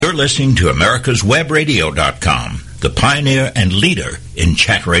You're listening to America'sWebRadio.com, the pioneer and leader in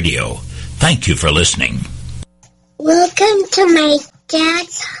chat radio. Thank you for listening. Welcome to my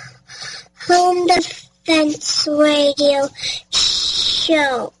dad's Home Defense Radio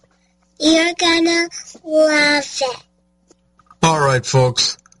show. You're gonna love it. All right,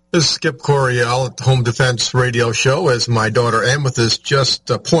 folks. This is Skip Coryell at the Home Defense Radio Show. As my daughter Amethyst just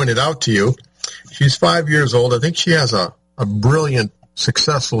pointed out to you, she's 5 years old. I think she has a brilliant,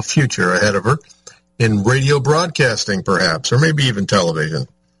 successful future ahead of her in radio broadcasting, perhaps, or maybe even television.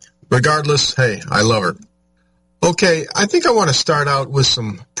 Regardless, hey, I love her. Okay, I think I want to start out with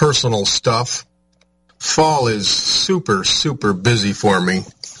some personal stuff. Fall is super, super busy for me.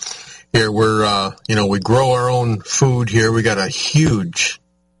 Here we're, we grow our own food here. We got a huge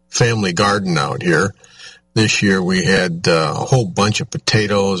family garden out here. This year we had a whole bunch of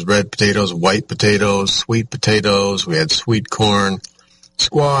potatoes, red potatoes, white potatoes, sweet potatoes. We had sweet corn,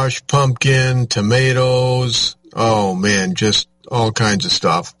 squash, pumpkin, tomatoes. Oh, man, just all kinds of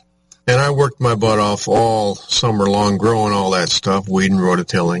stuff. And I worked my butt off all summer long growing all that stuff, weeding,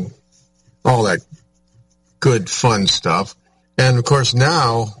 rototilling, all that good, fun stuff. And, of course,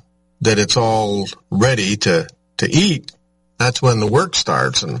 now that it's all ready to eat, that's when the work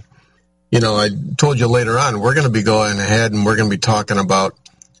starts. And, I told you later on, we're going to be going ahead and we're going to be talking about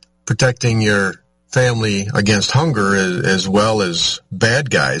protecting your family against hunger as well as bad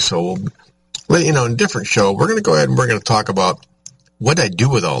guys. So, in a different show, we're going to go ahead and we're going to talk about what I do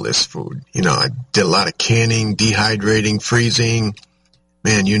with all this food. I did a lot of canning, dehydrating, freezing.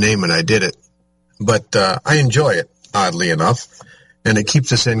 Man, you name it, I did it. But I enjoy it, oddly enough, and it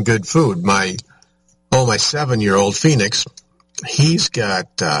keeps us in good food. My 7-year-old Phoenix, he's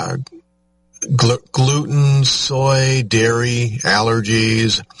got gluten, soy, dairy,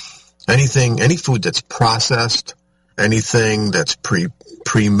 allergies, any food that's processed, anything that's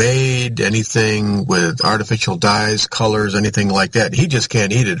pre-made, anything with artificial dyes, colors, anything like that. He just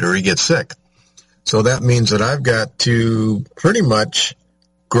can't eat it or he gets sick. So that means that I've got to pretty much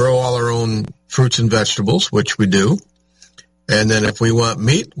grow all our own fruits and vegetables, which we do. And then if we want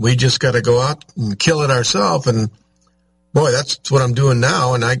meat, we just got to go out and kill it ourselves. And boy, that's what I'm doing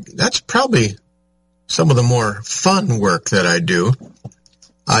now. And that's probably some of the more fun work that I do.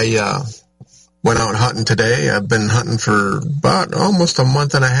 I went out hunting today. I've been hunting for about almost a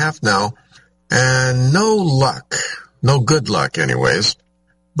month and a half now. And no luck. No good luck anyways.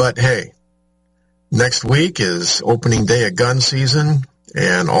 But hey, next week is opening day of gun season.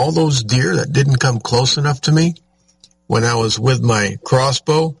 And all those deer that didn't come close enough to me when I was with my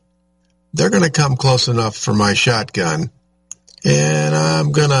crossbow, they're going to come close enough for my shotgun. And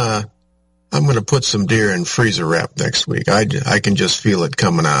I'm going to put some deer in freezer wrap next week. I can just feel it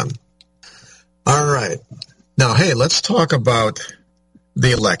coming on. All right. Now, hey, let's talk about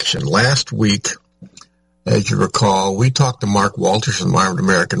the election. Last week, as you recall, we talked to Mark Walters from Armed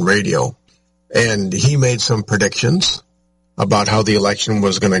American Radio, and he made some predictions about how the election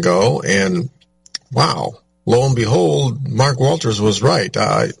was going to go. And wow, lo and behold, Mark Walters was right.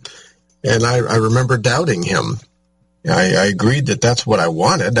 And I remember doubting him. I agreed that that's what I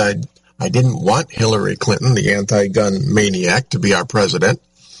wanted. I didn't want Hillary Clinton, the anti-gun maniac, to be our president.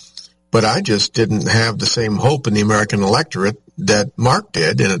 But I just didn't have the same hope in the American electorate that Mark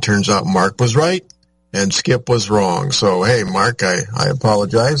did. And it turns out Mark was right and Skip was wrong. So, hey, Mark, I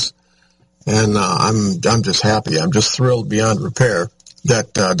apologize. And I'm just happy. I'm just thrilled beyond repair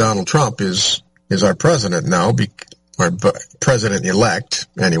that Donald Trump is our president now, or president-elect.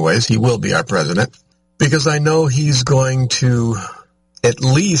 Anyways, he will be our president, because I know he's going to at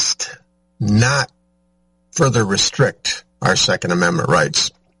least not further restrict our Second Amendment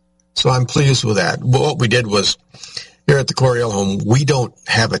rights. So I'm pleased with that. What we did was, here at the Coryell home, we don't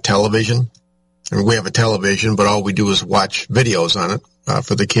have a television. I mean, we have a television, but all we do is watch videos on it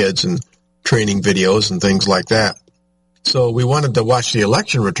for the kids and training videos and things like that. So we wanted to watch the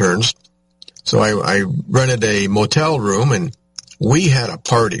election returns. So I rented a motel room, and we had a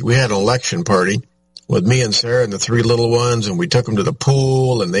party. We had an election party with me and Sarah and the three little ones, and we took them to the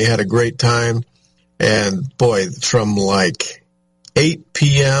pool, and they had a great time. And boy, from like 8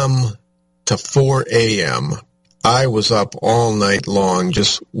 p.m. to 4 a.m., I was up all night long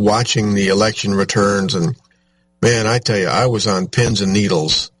just watching the election returns. And man, I tell you, I was on pins and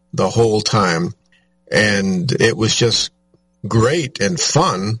needles the whole time, and it was just great and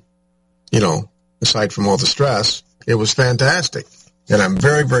fun, aside from all the stress. It was fantastic, and I'm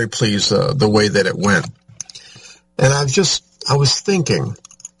very, very pleased the way that it went. And I was thinking,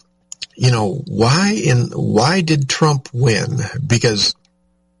 why did Trump win? Because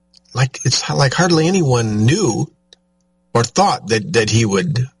it's like hardly anyone knew or thought that he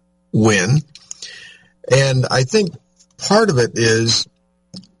would win. And I think part of it is,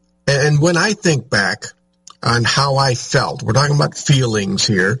 and when I think back on how I felt, we're talking about feelings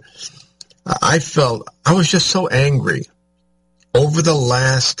here, I was just so angry. Over the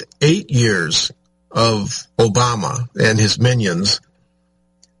last 8 years of Obama and his minions,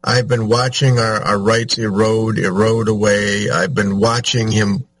 I've been watching our rights erode away. I've been watching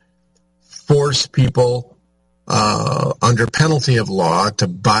him force people under penalty of law to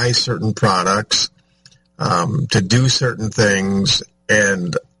buy certain products, to do certain things,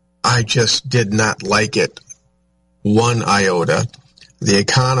 and I just did not like it one iota. The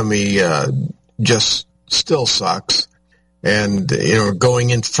economy just still sucks, and going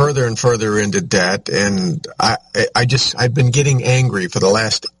in further and further into debt, and I've been getting angry for the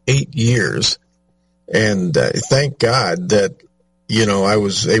last 8 years, and thank God that I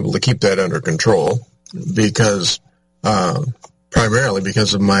was able to keep that under control, because primarily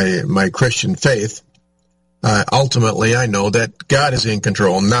because of my Christian faith. Ultimately, I know that God is in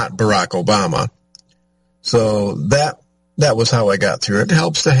control, not Barack Obama. So that was how I got through it. It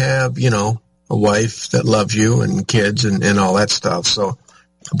helps to have, a wife that loves you and kids and all that stuff. So,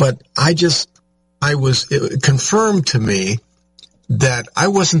 but it confirmed to me that I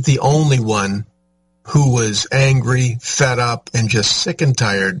wasn't the only one who was angry, fed up, and just sick and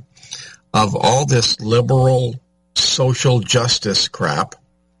tired of all this liberal social justice crap.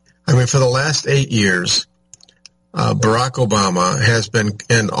 I mean, for the last 8 years, Barack Obama has been,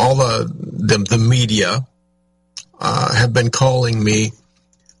 and all the media have been calling me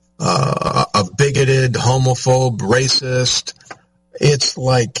a bigoted, homophobe, racist. It's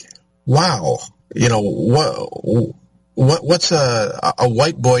like, wow, what's a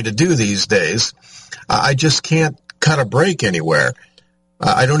white boy to do these days? I just can't cut a break anywhere.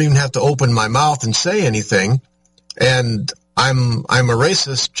 I don't even have to open my mouth and say anything, and I'm a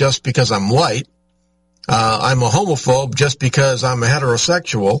racist just because I'm white. I'm a homophobe just because I'm a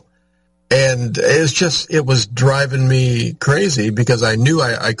heterosexual. And it was driving me crazy because I knew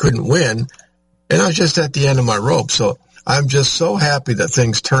I couldn't win, and I was just at the end of my rope. So I'm just so happy that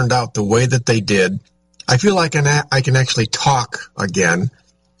things turned out the way that they did. I feel like I can actually talk again,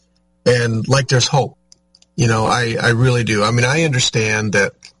 and like there's hope. I really do. I mean, I understand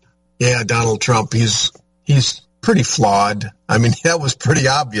that, yeah, Donald Trump, he's pretty flawed. I mean, that was pretty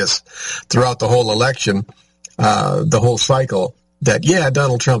obvious throughout the whole election, the whole cycle. That, yeah,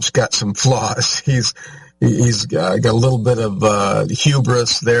 Donald Trump's got some flaws. He's got a little bit of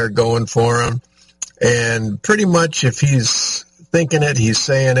hubris there going for him. And pretty much if he's thinking it, he's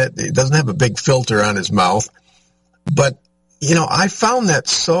saying it. He doesn't have a big filter on his mouth. But, I found that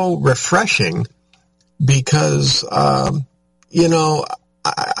so refreshing because, I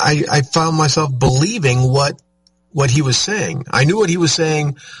found myself believing what he was saying. I knew what he was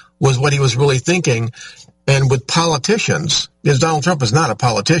saying was what he was really thinking. And with politicians, because Donald Trump is not a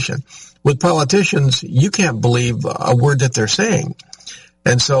politician, with politicians, you can't believe a word that they're saying.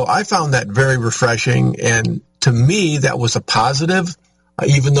 And so I found that very refreshing. And to me, that was a positive,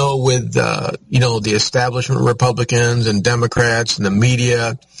 even though with, the establishment Republicans and Democrats and the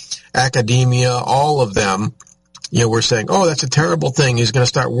media, academia, all of them, were saying, oh, that's a terrible thing. He's going to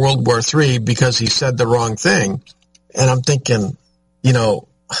start World War III because he said the wrong thing. And I'm thinking,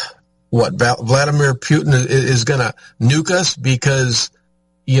 what, Vladimir Putin is going to nuke us because,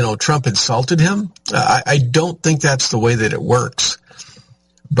 Trump insulted him? I don't think that's the way that it works.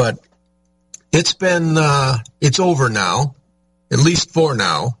 But it's over now. At least for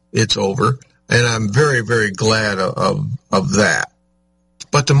now, it's over. And I'm very, very glad of that.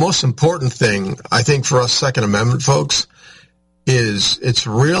 But the most important thing, I think, for us Second Amendment folks is it's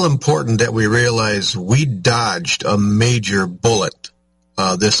real important that we realize we dodged a major bullet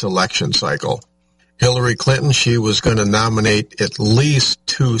this election cycle. Hillary Clinton, she was going to nominate at least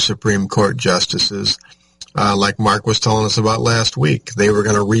 2 Supreme Court justices, like Mark was telling us about last week. They were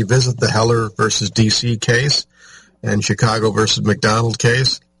going to revisit the Heller versus D.C. case and Chicago versus McDonald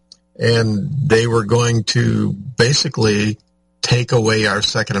case, and they were going to basically take away our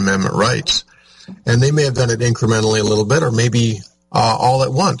Second Amendment rights. And they may have done it incrementally a little bit, or maybe all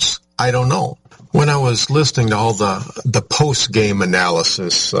at once. I don't know. When I was listening to all the post-game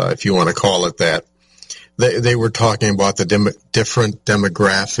analysis, if you want to call it that, they were talking about the different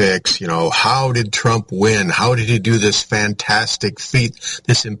demographics. How did Trump win? How did he do this fantastic feat,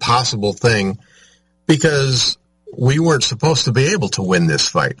 this impossible thing? Because we weren't supposed to be able to win this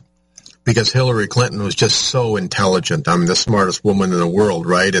fight. Because Hillary Clinton was just so intelligent. I mean, the smartest woman in the world,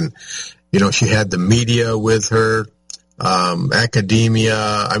 right? And, she had the media with her. Academia,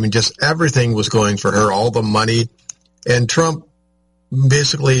 I mean, just everything was going for her, all the money. And Trump,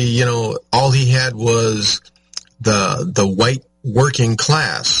 basically, all he had was the white working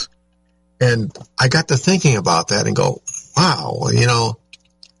class. And I got to thinking about that and go, wow,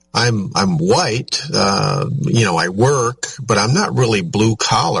 I'm white, I work, but I'm not really blue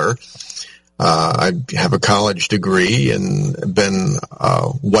collar. I have a college degree and been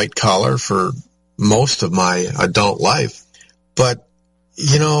white collar for most of my adult life. But,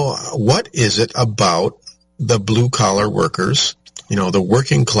 what is it about the blue collar workers, the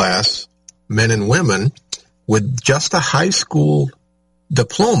working class men and women with just a high school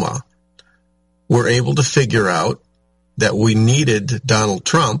diploma were able to figure out that we needed Donald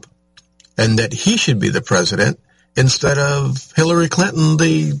Trump and that he should be the president instead of Hillary Clinton,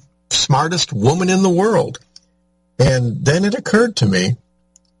 the smartest woman in the world? And then it occurred to me,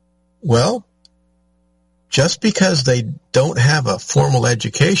 well, just because they don't have a formal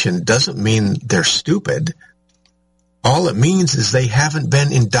education doesn't mean they're stupid. All it means is they haven't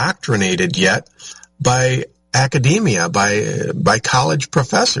been indoctrinated yet by academia, by college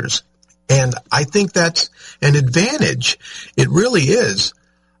professors. And I think that's an advantage. It really is,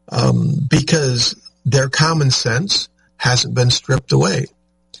 because their common sense hasn't been stripped away.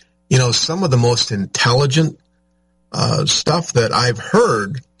 Some of the most intelligent stuff that I've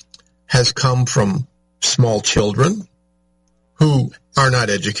heard has come from small children who are not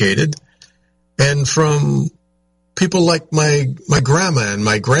educated, and from people like my grandma and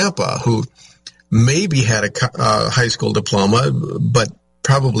my grandpa who maybe had a high school diploma, but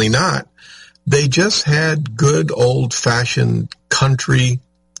probably not. They just had good old-fashioned country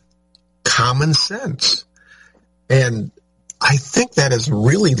common sense. And I think that is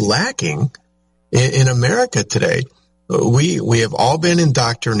really lacking in America today. We have all been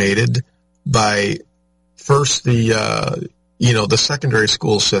indoctrinated by first the secondary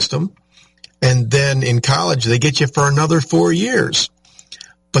school system, and then in college they get you for another 4 years.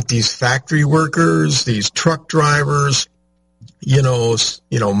 But these factory workers, these truck drivers,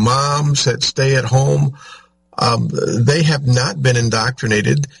 moms that stay at home, they have not been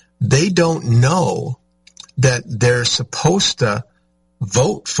indoctrinated. They don't know that they're supposed to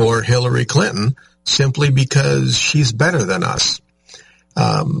vote for Hillary Clinton simply because she's better than us.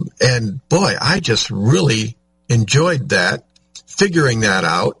 And boy, I just really enjoyed that, figuring that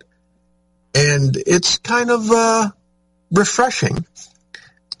out. And it's kind of refreshing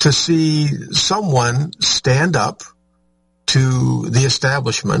to see someone stand up to the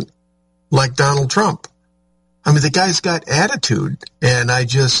establishment like Donald Trump. I mean, the guy's got attitude, and I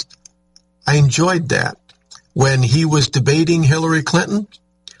enjoyed that. When he was debating Hillary Clinton,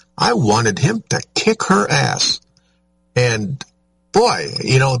 I wanted him to kick her ass. And boy,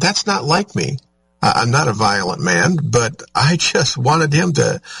 that's not like me. I'm not a violent man, but I just wanted him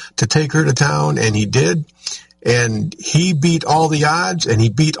to take her to town, and he did. And he beat all the odds, and he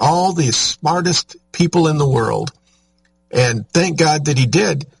beat all the smartest people in the world. And thank God that he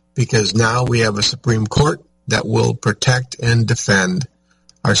did, because now we have a Supreme Court that will protect and defend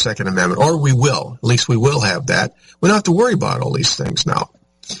our Second Amendment. Or we will. At least we will have that. We don't have to worry about all these things now.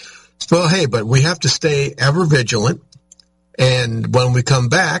 So, hey, but we have to stay ever vigilant. And when we come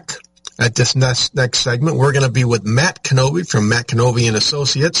back at this next segment, we're going to be with Matt Canovi from Matt Canovi and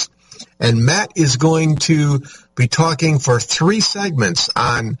Associates. And Matt is going to be talking for 3 segments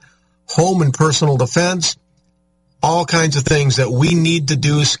on home and personal defense, all kinds of things that we need to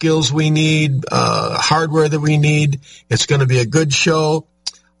do, skills we need, hardware that we need. It's going to be a good show.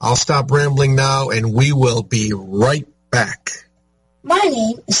 I'll stop rambling now, and we will be right back. My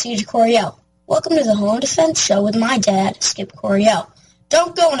name is CJ Coriel. Welcome to the Home Defense Show with my dad, Skip Coriel.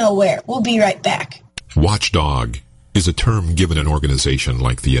 Don't go nowhere. We'll be right back. Watchdog is a term given an organization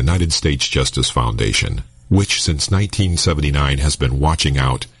like the United States Justice Foundation, which since 1979 has been watching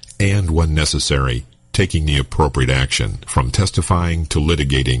out and, when necessary, taking the appropriate action from testifying to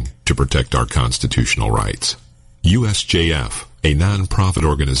litigating to protect our constitutional rights. USJF, a non-profit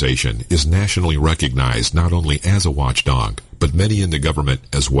organization, is nationally recognized not only as a watchdog, but many in the government,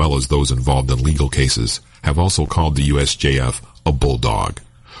 as well as those involved in legal cases, have also called the USJF a bulldog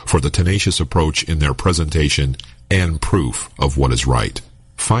for the tenacious approach in their presentation and proof of what is right.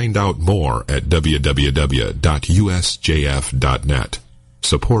 Find out more at www.usjf.net.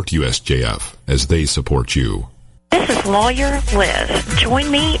 Support USJF as they support you. This is Lawyer Liz.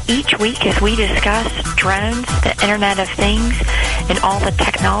 Join me each week as we discuss drones, the Internet of Things, and all the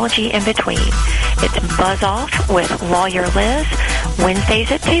technology in between. It's Buzz Off with Lawyer Liz,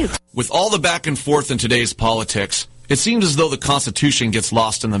 Wednesdays at 2. With all the back and forth in today's politics, it seems as though the Constitution gets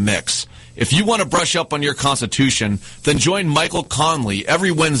lost in the mix. If you want to brush up on your Constitution, then join Michael Conley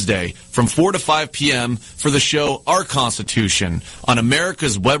every Wednesday from 4 to 5 p.m. for the show Our Constitution on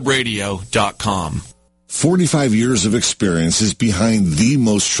americaswebradio.com. 45 years of experience is behind the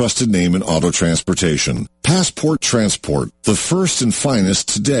most trusted name in auto transportation. Passport Transport, the first and finest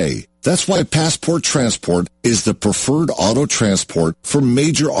today. That's why Passport Transport is the preferred auto transport for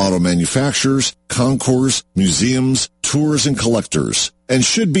major auto manufacturers, concours, museums, tours, and collectors, and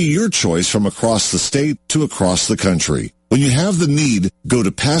should be your choice from across the state to across the country. When you have the need, go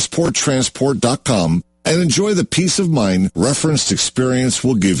to PassportTransport.com and enjoy the peace of mind referenced experience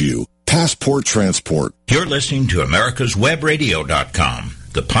will give you. Passport Transport. You're listening to americaswebradio.com,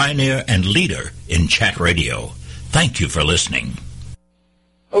 the pioneer and leader in chat radio. Thank you for listening.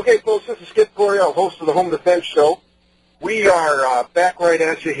 Okay, folks, this is Skip Coryell, host of the Home Defense Show. We are back right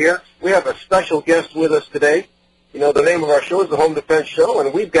at you here. We have a special guest with us today. You know, the name of our show is the Home Defense Show,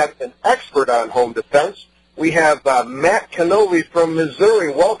 and we've got an expert on home defense. We have Matt Canovi from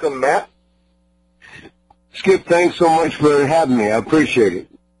Missouri. Welcome, Matt. Skip, thanks so much for having me. I appreciate it.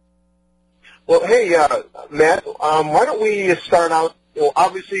 Well, hey, Matt, why don't we start out,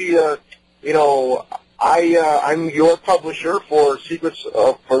 obviously, I'm your publisher for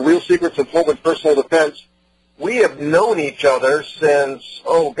Real Secrets of Home and Personal Defense. We have known each other since,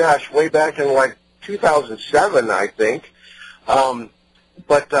 way back in like 2007, I think.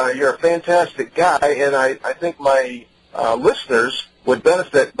 But you're a fantastic guy, and I think my listeners would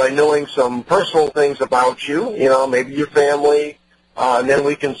benefit by knowing some personal things about you, maybe your family, and then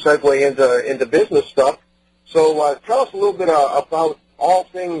we can segue into business stuff. So tell us a little bit about all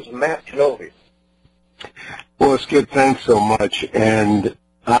things Matt Canovi. Well, Skip, thanks so much. And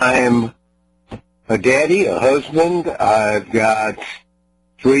I'm a daddy, a husband. I've got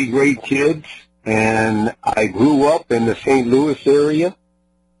 3 great kids, and I grew up in the St. Louis area,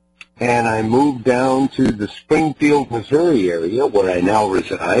 and I moved down to the Springfield, Missouri area where I now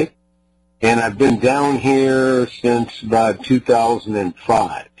reside. And I've been down here since about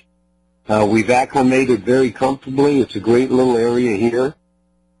 2005. We've acclimated very comfortably. It's a great little area here.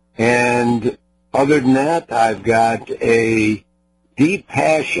 And other than that, I've got a deep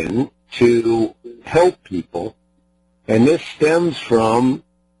passion to help people. And this stems from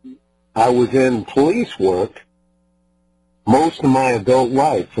I was in police work most of my adult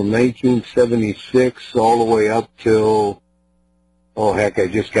life, from 1976 all the way up till, I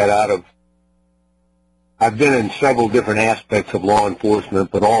just got out of, I've been in several different aspects of law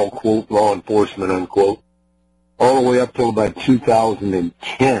enforcement, but all, quote, law enforcement, unquote, all the way up till about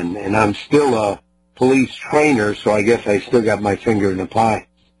 2010, and I'm still a police trainer, so I guess I still got my finger in the pie.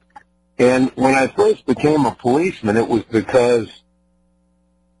 And when I first became a policeman, it was because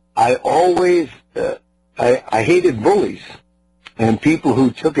I always, I hated bullies and people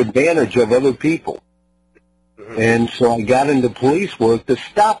who took advantage of other people. And so I got into police work to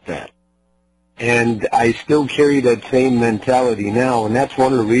stop that. And I still carry that same mentality now, and that's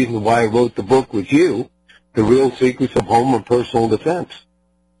one of the reasons why I wrote the book with you, The Real Secrets of Home and Personal Defense.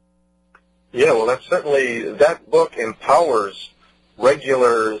 Yeah, well, that book empowers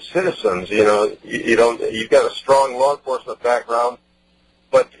regular citizens. You've got a strong law enforcement background,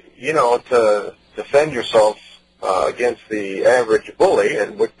 but, to defend yourself against the average bully,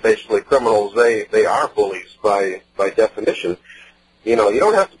 and which basically criminals, they are bullies by definition. You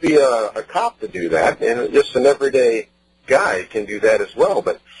don't have to be a cop to do that, and just an everyday guy can do that as well.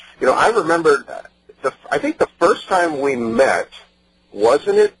 But, I remember, I think the first time we met,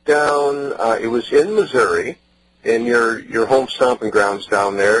 wasn't it down, it was in Missouri, in your home stomping grounds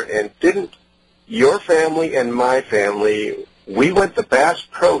down there, and didn't your family and my family, we went to Bass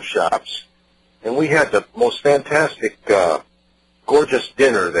Pro Shops, and we had the most fantastic, gorgeous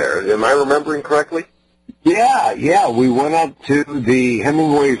dinner there. Am I remembering correctly? Yeah, we went up to the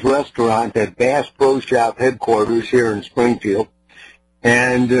Hemingway's restaurant at Bass Pro Shop headquarters here in Springfield,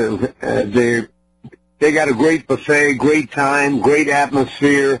 and they got a great buffet, great time, great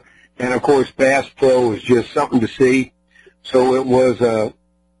atmosphere, and of course Bass Pro is just something to see. So it was a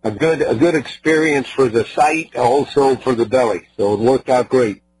good experience for the sight, also for the belly. So it worked out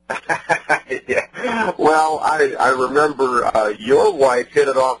great. Yeah. Well, I remember your wife hit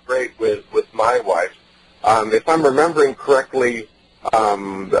it off great with my wife. If I'm remembering correctly,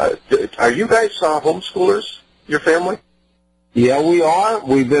 are you guys homeschoolers, your family? Yeah, we are.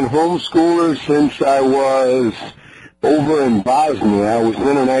 We've been homeschoolers since I was over in Bosnia. I was an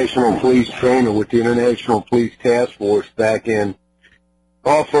international police trainer with the International Police Task Force back in,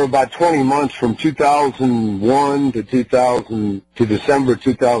 for about 20 months from 2001 to December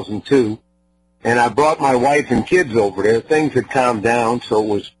 2002. and I brought my wife and kids over there. Things had calmed down, so it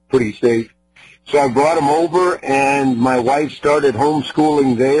was pretty safe. So I brought them over, and my wife started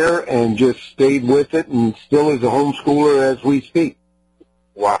homeschooling there and just stayed with it and still is a homeschooler as we speak.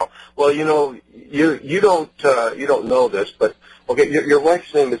 Wow. Well, you don't know this, but okay, your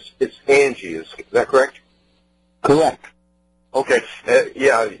wife's name is Angie. Is that correct? Correct. Okay.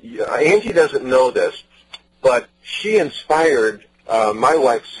 Yeah. Angie doesn't know this, but she inspired my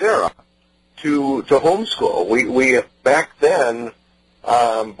wife Sarah to homeschool. We back then.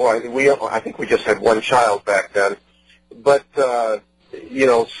 I think we just had one child back then, but Sarah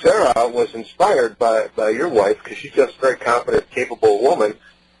was inspired by your wife because she's just a very competent, capable woman,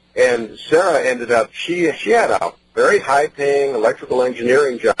 and Sarah ended up she had a very high-paying electrical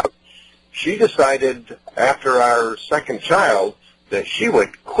engineering job. She decided after our second child that she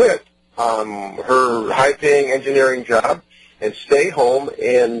would quit her high-paying engineering job and stay home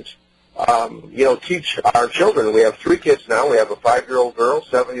and teach our children. We have 3 kids now. We have a 5-year-old girl,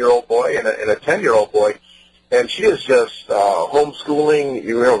 7-year-old boy, and a 10-year-old boy. And she is just homeschooling,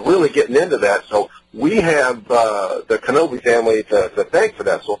 really getting into that. So we have the Canovi family to thank for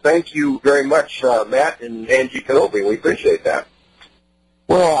that. So thank you very much, Matt and Angie Canovi. We appreciate that.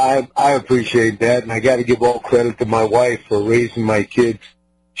 Well, I appreciate that, and I got to give all credit to my wife for raising my kids.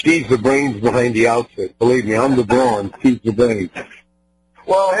 She's the brains behind the outfit. Believe me, I'm the brawn. She's the brains.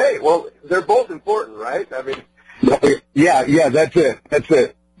 Well, hey, they're both important, right? I mean, yeah, that's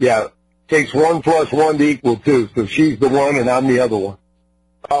it. Yeah, takes 1 + 1 to equal 2. So she's the one, and I'm the other one.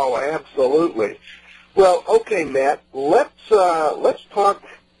 Oh, absolutely. Well, okay, Matt. Let's talk.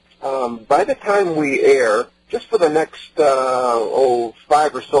 By the time we air, just for the next 5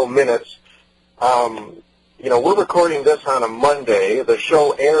 or so minutes, we're recording this on a Monday. The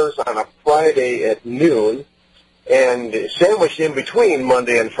show airs on a Friday at noon. And sandwiched in between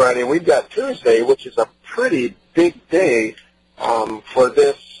Monday and Friday, we've got Tuesday, which is a pretty big day for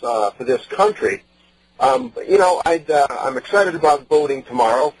this country. I'm excited about voting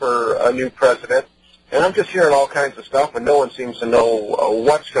tomorrow for a new president, and I'm just hearing all kinds of stuff, and no one seems to know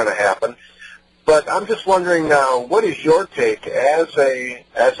what's going to happen. But I'm just wondering now, what is your take as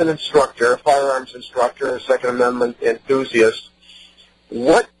an instructor, a firearms instructor, a Second Amendment enthusiast?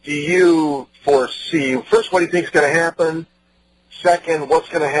 What do you foresee? First, what do you think is going to happen? Second, what's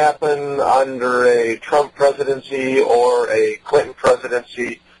going to happen under a Trump presidency or a Clinton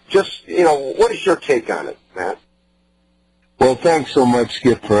presidency? Just, what is your take on it, Matt? Well, thanks so much,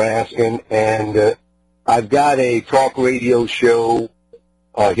 Skip, for asking. And I've got a talk radio show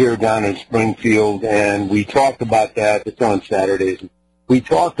here down in Springfield, and we talked about that. It's on Saturdays. We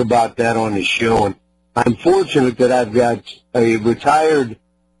talked about that on the show, and I'm fortunate that I've got a retired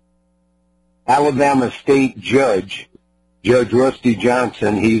Alabama State judge, Judge Rusty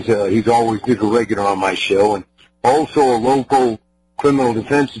Johnson. He's always been a regular on my show, and also a local criminal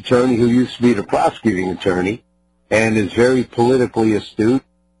defense attorney who used to be the prosecuting attorney and is very politically astute.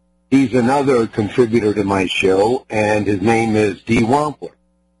 He's another contributor to my show, and his name is Dee Wampler.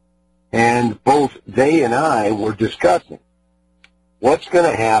 And both they and I were discussing what's going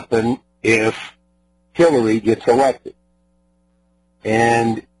to happen if Hillary gets elected.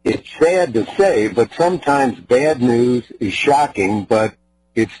 And it's sad to say, but sometimes bad news is shocking, but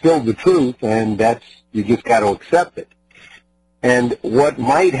it's still the truth, and you just got to accept it. And what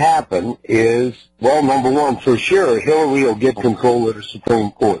might happen is, well, number one, for sure, Hillary will get control of the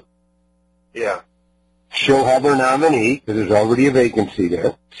Supreme Court. Yeah. She'll have her nominee, because there's already a vacancy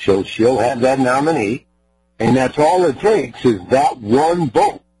there, so she'll have that nominee, and that's all it takes is that one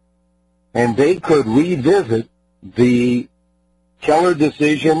vote. And they could revisit the Keller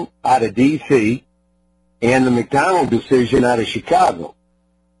decision out of D.C. and the McDonald decision out of Chicago.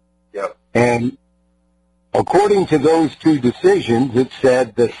 Yep. And according to those 2 decisions, it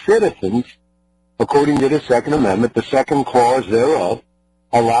said the citizens, according to the Second Amendment, the second clause thereof,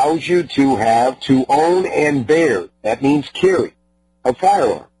 allows you to own and bear, that means carry, a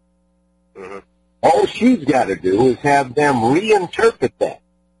firearm. Mm-hmm. All she's got to do is have them reinterpret that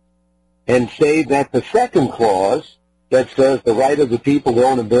and say that the second clause that says the right of the people to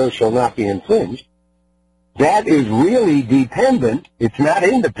own and bear shall not be infringed, that is really dependent, it's not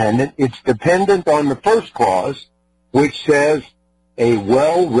independent, it's dependent on the first clause, which says a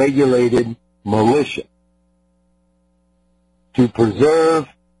well-regulated militia to preserve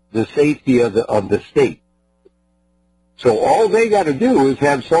the safety of the state. So all they got to do is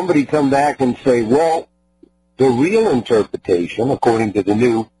have somebody come back and say, well, the real interpretation, according to the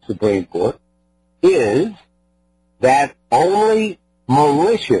new Supreme Court, is that only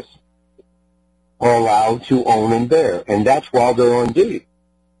militias are allowed to own and bear, and that's while they're on duty.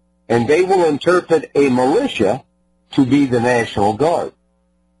 and they will interpret a militia to be the National Guard.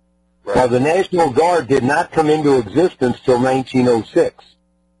 Right. Now, the National Guard did not come into existence till 1906.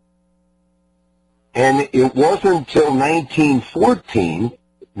 And it wasn't until 1914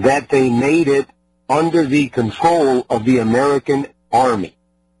 that they made it under the control of the American Army.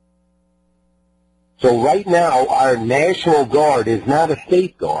 So right now, our National Guard is not a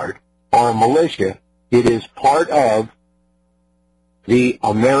state guard or a militia. It is part of the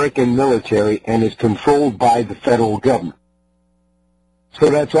American military and is controlled by the federal government. So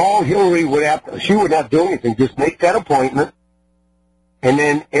that's all Hillary would have to, she would not do anything, just make that appointment, and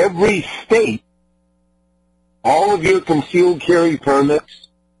then every state, all of your concealed carry permits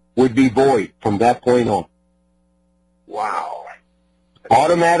would be void from that point on. Wow.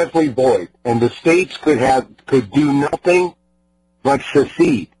 Automatically void. And the states could do nothing but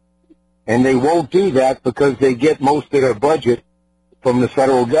secede. And they won't do that because they get most of their budget from the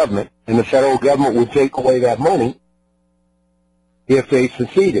federal government, and the federal government would take away that money if they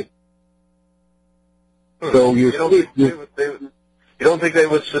seceded. So you don't think they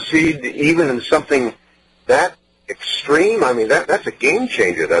would secede even in something that extreme? I mean, that's a game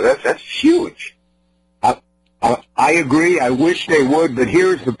changer. That's huge. I agree. I wish they would, but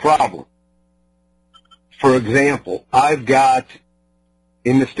here's the problem. For example, I've got,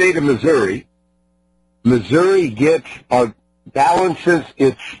 in the state of Missouri, Missouri balances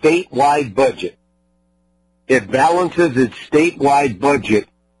its statewide budget. It balances its statewide budget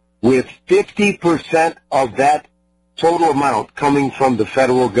with 50% of that total amount coming from the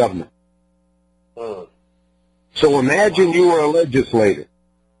federal government. So imagine you were a legislator,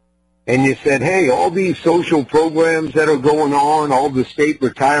 and you said, hey, all these social programs that are going on, all the state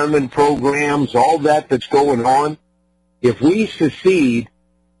retirement programs, all that's going on, if we secede,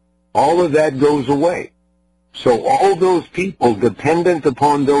 all of that goes away. So all those people dependent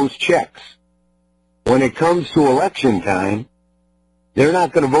upon those checks, when it comes to election time, they're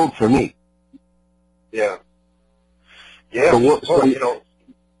not going to vote for me. Yeah. Yeah. So, you know,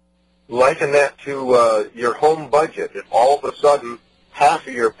 liken that to your home budget. If all of a sudden half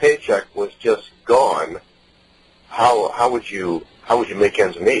of your paycheck was just gone, how would you make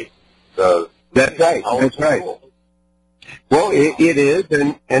ends meet? That's right. That's right. Well, it is,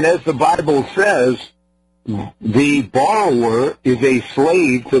 and as the Bible says, the borrower is a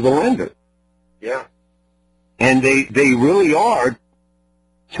slave to the lender. Yeah. And they really are,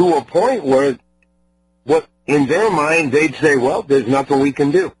 to a point where, what in their mind, they'd say, well, there's nothing we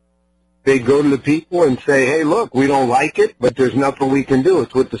can do. They'd go to the people and say, hey, look, we don't like it, but there's nothing we can do.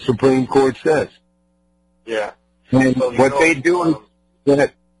 It's what the Supreme Court says. Yeah. And so, what they do is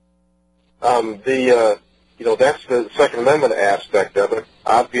that that's the Second Amendment aspect of it.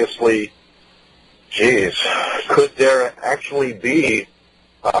 Obviously, could there actually be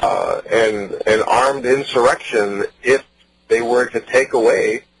an armed insurrection if they were to take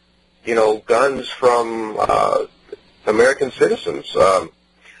away, guns from American citizens?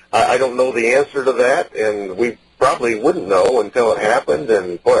 I don't know the answer to that, and we probably wouldn't know until it happened.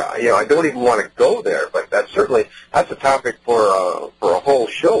 And boy, I don't even want to go there. But that's a topic for a whole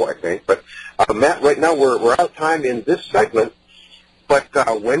show, I think. But Matt, right now we're out of time in this segment. But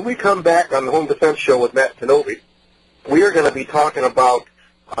when we come back on the Home Defense Show with Matt Canovi, we are going to be talking about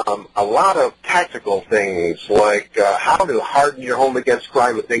a lot of tactical things like how to harden your home against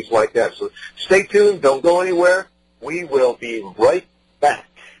crime and things like that. So stay tuned. Don't go anywhere. We will be right back.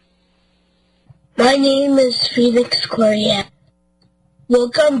 My name is Phoenix Correa.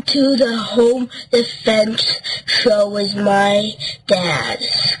 Welcome to the Home Defense Show with my dad,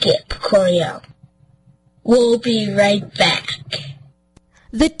 Skip Correa. We'll be right back.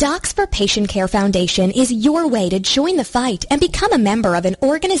 The Docs for Patient Care Foundation is your way to join the fight and become a member of an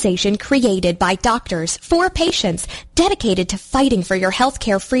organization created by doctors for patients, dedicated to fighting for your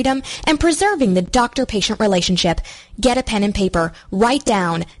healthcare freedom and preserving the doctor-patient relationship. Get a pen and paper. Write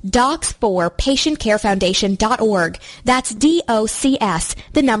down docs4patientcarefoundation.org. That's DOCS,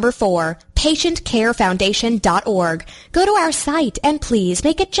 the number 4, patientcarefoundation.org. Go to our site and please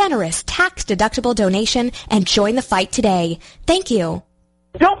make a generous tax-deductible donation and join the fight today. Thank you.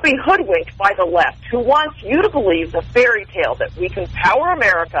 Don't be hoodwinked by the left, who wants you to believe the fairy tale that we can power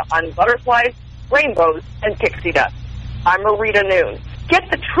America on butterflies, rainbows, and pixie dust. I'm Marita Noon.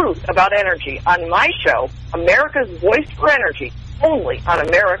 Get the truth about energy on my show, America's Voice for Energy, only on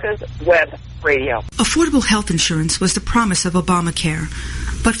America's Web Radio. Affordable health insurance was the promise of Obamacare,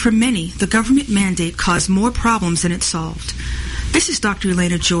 but for many, the government mandate caused more problems than it solved. This is Dr.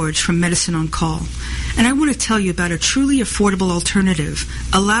 Elena George from Medicine on Call, and I want to tell you about a truly affordable alternative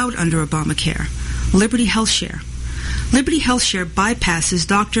allowed under Obamacare, Liberty Health Share. Liberty HealthShare bypasses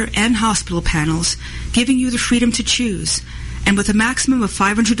doctor and hospital panels, giving you the freedom to choose. And with a maximum of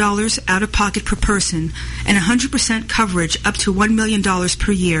 $500 out-of-pocket per person and 100% coverage up to $1 million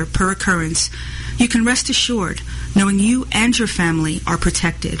per year per occurrence, you can rest assured knowing you and your family are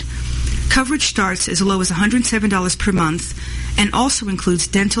protected. Coverage starts as low as $107 per month and also includes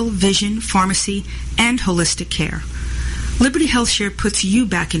dental, vision, pharmacy, and holistic care. Liberty HealthShare puts you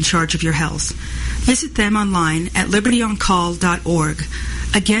back in charge of your health. Visit them online at libertyoncall.org.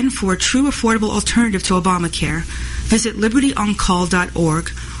 Again, for a true affordable alternative to Obamacare, visit libertyoncall.org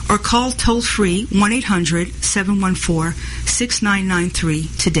or call toll-free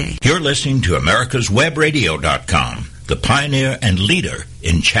 1-800-714-6993 today. You're listening to America'sWebRadio.com, the pioneer and leader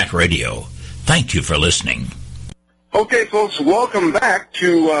in chat radio. Thank you for listening. Okay, folks, welcome back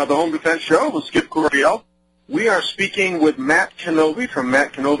to the Home Defense Show with Skip Coryell. We are speaking with Matt Canovi from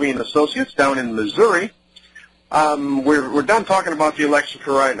Matt Canovi & Associates down in Missouri. We're done talking about the election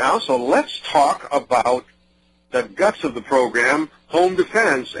for right now, so let's talk about the guts of the program, home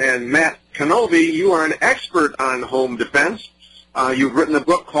defense. And Matt Canovi, you are an expert on home defense. You've written a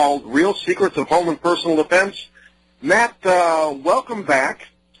book called Real Secrets of Home and Personal Defense. Matt, welcome back.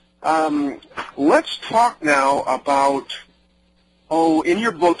 Let's talk now about, in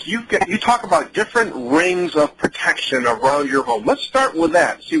your book, you talk about different rings of protection around your home. Let's start with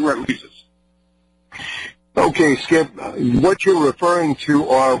that, see where it leads us. Okay, Skip, what you're referring to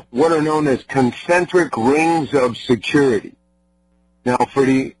are what are known as concentric rings of security. Now, for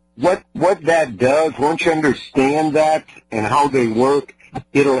what that does, once you understand that and how they work,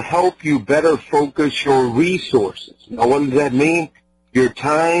 it'll help you better focus your resources. Now, what does that mean? Your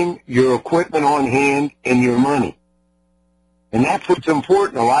time, your equipment on hand, and your money. And that's what's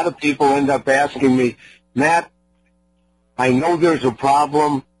important. A lot of people end up asking me, Matt, I know there's a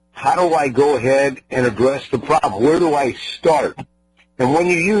problem. How do I go ahead and address the problem? Where do I start? And when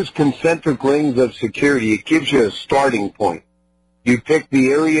you use concentric rings of security, it gives you a starting point. You pick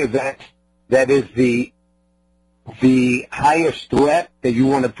the area that is the highest threat that you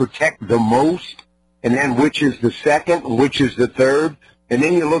want to protect the most, and then which is the second, and which is the third. And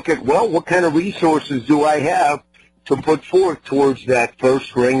then you look at, well, what kind of resources do I have to put forth towards that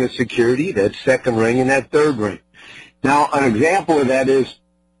first ring of security, that second ring, and that third ring? Now, an example of that is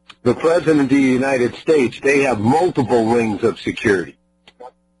the President of the United States. They have multiple rings of security.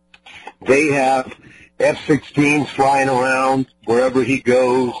 They have F-16s flying around wherever he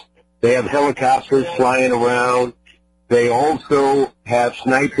goes. They have helicopters flying around. They also have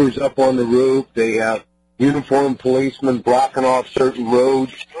snipers up on the roof. They have uniformed policemen blocking off certain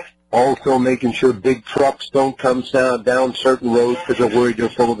roads, also making sure big trucks don't come down certain roads because they're worried they're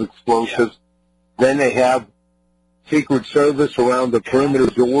full of explosives. Then they have Secret Service around the perimeter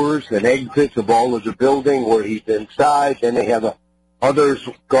doors and exits of all of the building where he's inside. Then they have others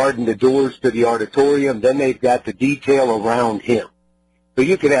guarding the doors to the auditorium. Then they've got the detail around him. So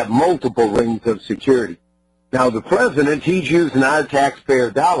you could have multiple rings of security. Now, the president, he's using our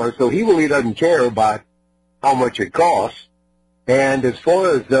taxpayer dollars, so he really doesn't care about how much it costs. And as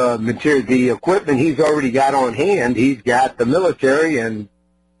far as the equipment he's already got on hand, he's got the military and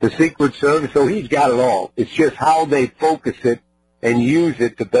the Secret Service, so he's got it all. It's just how they focus it and use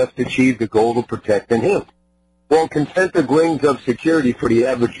it to best achieve the goal of protecting him. Well, concentric rings of security for the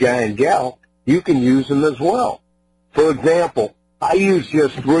average guy and gal, you can use them as well. For example, I use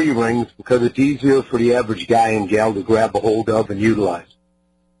just 3 rings because it's easier for the average guy and gal to grab a hold of and utilize.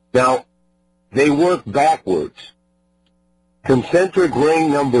 Now, they work backwards. Concentric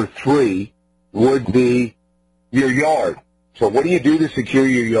ring number 3 would be your yard. So what do you do to secure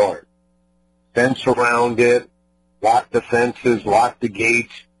your yard? Fence around it, lock the fences, lock the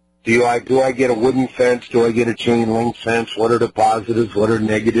gates. Do I get a wooden fence? Do I get a chain link fence? What are the positives? What are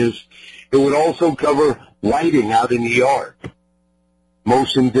negatives? It would also cover lighting out in the yard,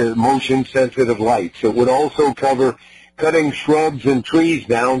 motion-sensitive lights. It would also cover cutting shrubs and trees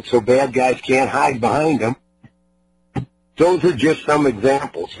down so bad guys can't hide behind them. Those are just some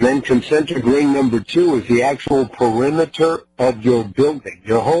examples. Then concentric ring number 2 is the actual perimeter of your building,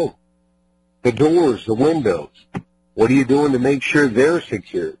 your home. The doors, the windows. What are you doing to make sure they're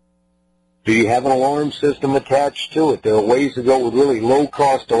secure? Do you have an alarm system attached to it? There are ways to go with really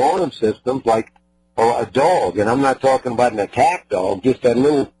low-cost alarm systems like a dog, and I'm not talking about an attack dog, just that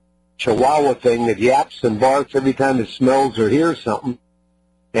little chihuahua thing that yaps and barks every time it smells or hears something.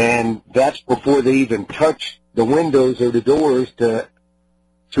 And that's before they even touch the windows or the doors to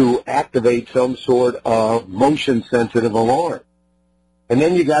activate some sort of motion-sensitive alarm. And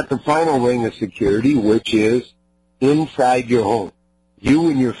then you got the final ring of security, which is inside your home, you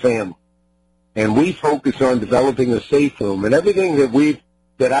and your family. and we focus on developing a safe room. And everything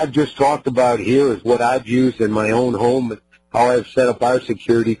that I've just talked about here is what I've used in my own home, how I've set up our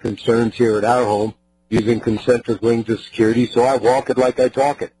security concerns here at our home, using concentric rings of security, so I walk it like I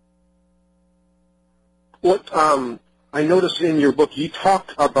talk it. What I noticed in your book, you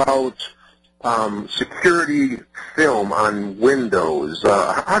talked about security film on windows.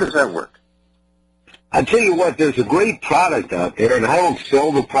 How does that work? I tell you what, there's a great product out there, and I don't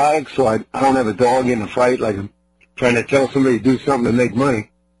sell the product, so I don't have a dog in the fight like I'm trying to tell somebody to do something to make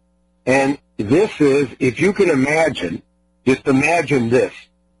money. And this is, if you can imagine, just imagine this.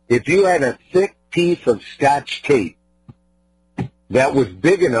 If you had a thick piece of Scotch tape that was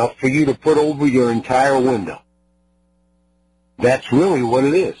big enough for you to put over your entire window, that's really what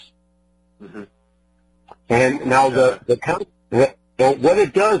it is. Mm-hmm. And now what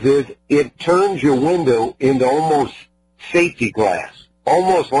it does is it turns your window into almost safety glass,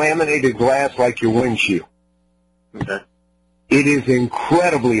 almost laminated glass like your windshield. Okay. It is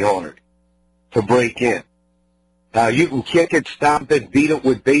incredibly hard to break in. You can kick it, stomp it, beat it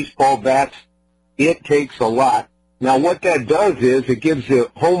with baseball bats. It takes a lot. Now, what that does is it gives the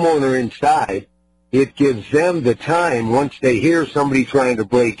homeowner inside, it gives them the time, once they hear somebody trying to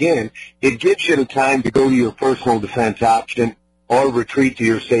break in, it gives you the time to go to your personal defense option or retreat to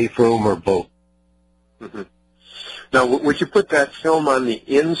your safe room or both. Mm-hmm. Now, would you put that film on the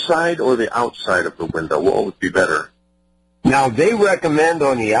inside or the outside of the window? What would be better? Now, they recommend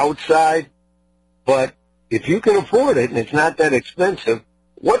on the outside, but if you can afford it and it's not that expensive,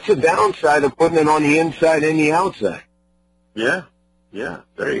 what's the downside of putting it on the inside and the outside? Yeah,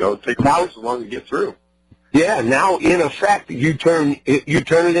 there you go. Take as long to get through. Yeah, now in effect you turn it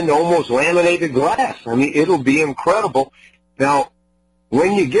into almost laminated glass. I mean, it'll be incredible. Now,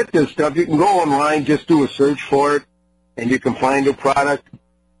 when you get this stuff, you can go online, just do a search for it, and you can find a product.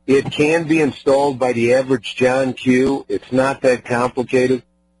 It can be installed by the average John Q. It's not that complicated.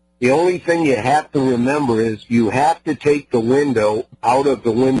 The only thing you have to remember is you have to take the window out of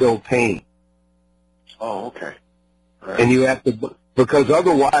the window pane. Oh, okay. All right. And you have to, because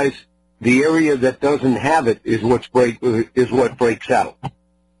otherwise the area that doesn't have it is what breaks out.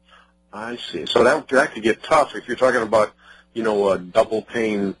 I see. So that could get tough if you're talking about, a double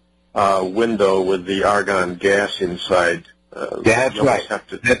pane window with the argon gas inside. That's right.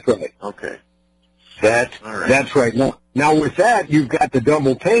 That's right. Okay. That's right. Now with that, you've got the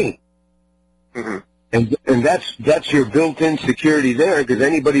double pane. Mm-hmm. And that's your built-in security there, because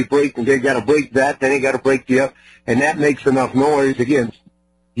anybody they got to break that, then they got to break the other, and that makes enough noise, again,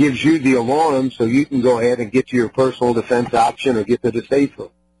 gives you the alarm so you can go ahead and get to your personal defense option or get to the safe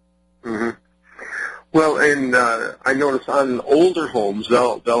room. Mm-hmm. Well, and I notice on older homes,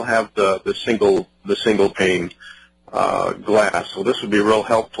 they'll have the single pane glass, so this would be real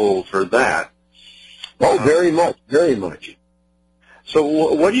helpful for that. Oh, very much, very much. So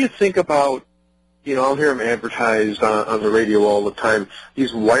what do you think about, I'll hear them advertised on the radio all the time,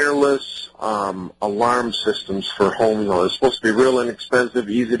 these wireless alarm systems for homes? They're supposed to be real inexpensive,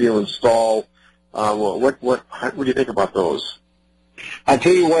 easy to install. What do you think about those? I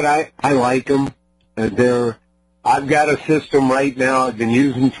tell you what, I like them. I've got a system right now I've been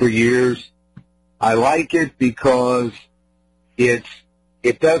using for years. I like it because it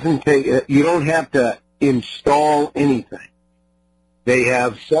doesn't take, you don't have to install anything. They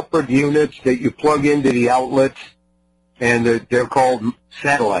have separate units that you plug into the outlets, and they're called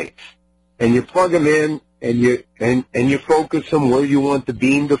satellites. And you plug them in, and you focus them where you want the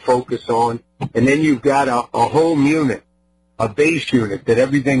beam to focus on, and then you've got a home unit, a base unit that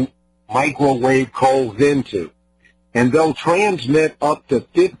everything microwave calls into. And they'll transmit up to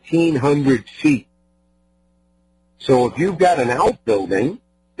 1,500 feet. So if you've got an outbuilding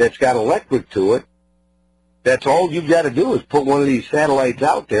that's got electric to it, that's all you've got to do is put one of these satellites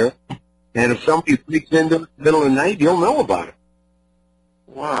out there, and if somebody freaks into the middle of the night, you'll know about it.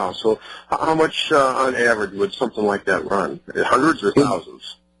 Wow. So how much on average would something like that run? Hundreds or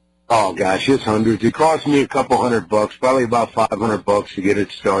thousands? Oh, gosh, it's hundreds. It cost me a couple $100, probably about $500 to get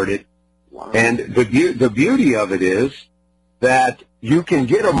it started. Wow. And the beauty of it is that you can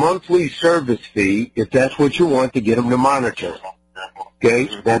get a monthly service fee if that's what you want to get them to monitor.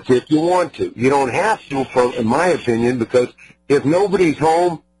 Okay, that's if you want to. You don't have to, in my opinion, because if nobody's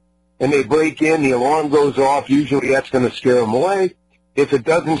home and they break in, the alarm goes off, usually that's going to scare them away. If it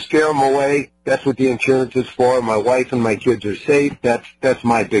doesn't scare them away, that's what the insurance is for. My wife and my kids are safe. That's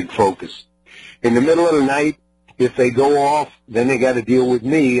my big focus. In the middle of the night, if they go off, then they got to deal with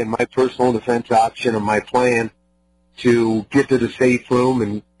me and my personal defense option and my plan to get to the safe room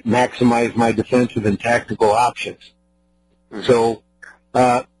and maximize my defensive and tactical options. So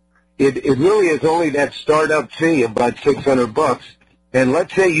it really is only that startup fee, about $600. And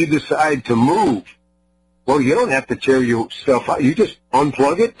let's say you decide to move. Well, you don't have to tear your stuff out. You just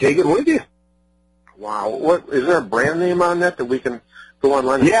unplug it, take it with you. Wow. What is there a brand name on that we can go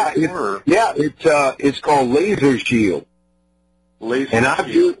online? It's called Laser Shield.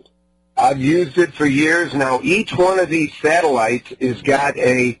 I've used it for years now. Each one of these satellites has got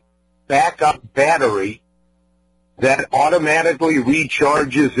a backup battery that automatically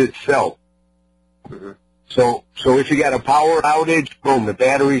recharges itself. Mm-hmm. So if you got a power outage, boom, the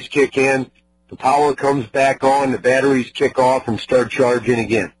batteries kick in, the power comes back on, the batteries kick off and start charging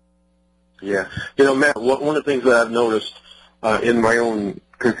again. Yeah. You know, Matt, one of the things that I've noticed in my own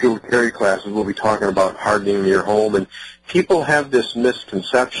concealed carry classes, we'll be talking about hardening your home, and people have this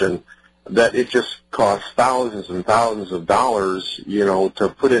misconception that it just costs thousands and thousands of dollars, you know, to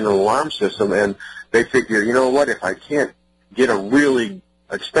put in an alarm system, and they figure, you know what, if I can't get a really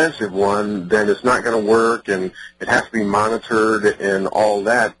expensive one, then it's not going to work, and it has to be monitored and all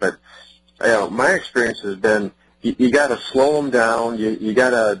that. But my experience has been you got to slow them down. You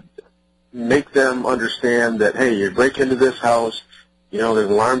got to make them understand that, hey, you break into this house, you know, the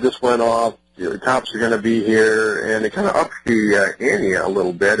alarm just went off, the cops are going to be here, and it kind of ups the ante a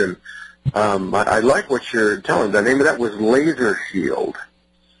little bit. And I like what you're telling. The name of that was Laser Shield.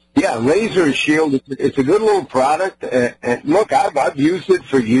 Yeah, Laser Shield. It's a good little product. And look, I've used it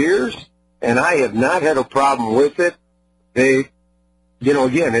for years, and I have not had a problem with it.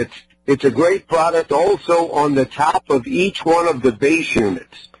 Again, it's a great product. Also, on the top of each one of the base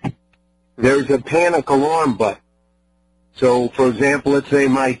units, there's a panic alarm button. So, for example, let's say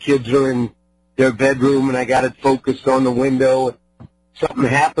my kids are in their bedroom and I got it focused on the window. Something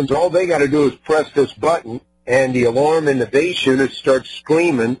happens, all they got to do is press this button, and the alarm in the base unit starts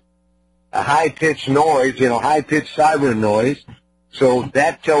screaming a high-pitched noise, high-pitched siren noise. So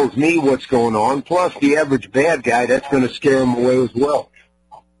that tells me what's going on. Plus, the average bad guy, that's going to scare him away as well.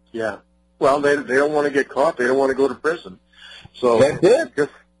 Yeah. Well, they don't want to get caught. They don't want to go to prison. So that's it.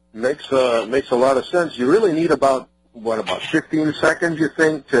 Just makes a lot of sense. You really need about 15 seconds, you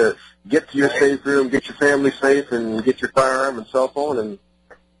think, to get to your safe room, get your family safe, and get your firearm and cell phone, and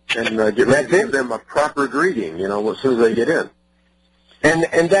get ready to give them a proper greeting, as soon as they get in.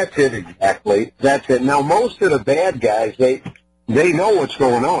 And that's it exactly. That's it. Now, most of the bad guys, they know what's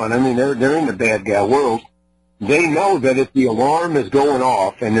going on. I mean, they're in the bad guy world. They know that if the alarm is going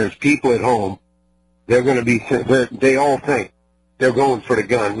off and there's people at home, they're going to be. They all think they're going for the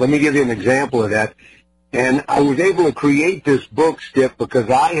gun. Let me give you an example of that. And I was able to create this book, Skip, because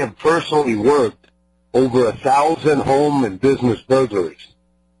I have personally worked over 1,000 home and business burglaries.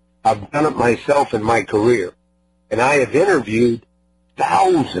 I've done it myself in my career. And I have interviewed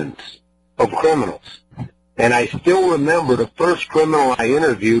thousands of criminals. And I still remember the first criminal I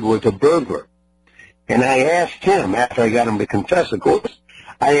interviewed was a burglar. And I asked him, after I got him to confess, of course,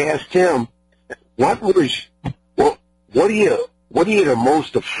 I asked him, what are you the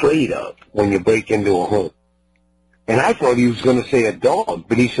most afraid of when you break into a home? And I thought he was going to say a dog,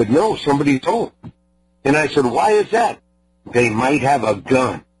 but he said, no, somebody's home. And I said, why is that? They might have a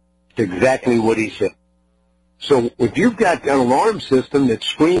gun. That's exactly what he said. So if you've got an alarm system that's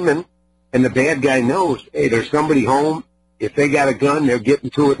screaming and the bad guy knows, hey, there's somebody home, if they got a gun, they're getting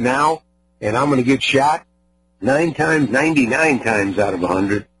to it now, and I'm going to get shot, 99 times out of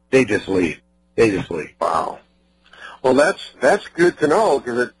 100, they just leave. Wow. Well, that's good to know,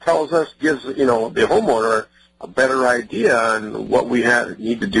 because it gives the homeowner a better idea on what we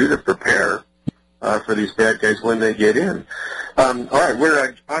need to do to prepare for these bad guys when they get in. All right,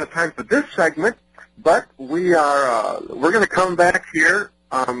 we're out of time for this segment, but we're going to come back here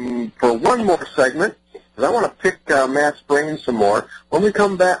for one more segment, because I want to pick Matt's brain some more. When we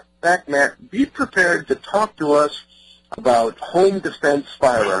come back, Matt, be prepared to talk to us about home defense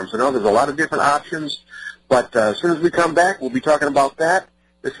firearms. I know there's a lot of different options. But as soon as we come back, we'll be talking about that.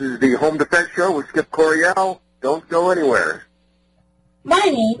 This is the Home Defense Show with Skip Coryell. Don't go anywhere. My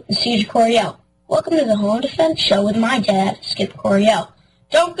name is CJ Coryell. Welcome to the Home Defense Show with my dad, Skip Coryell.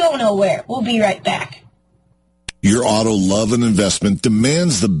 Don't go nowhere. We'll be right back. Your auto love and investment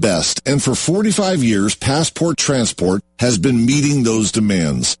demands the best, and for 45 years, Passport Transport has been meeting those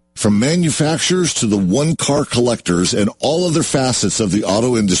demands. From manufacturers to the one-car collectors and all other facets of the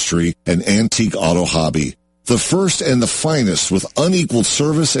auto industry and antique auto hobby. The first and the finest with unequaled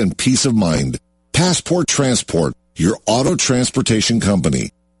service and peace of mind. Passport Transport, your auto transportation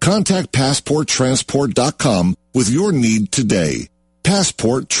company. Contact PassportTransport.com with your need today.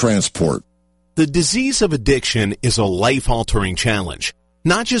 Passport Transport. The disease of addiction is a life-altering challenge,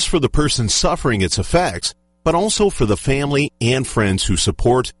 not just for the person suffering its effects, but also for the family and friends who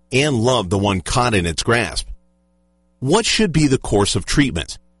support and love the one caught in its grasp. What should be the course of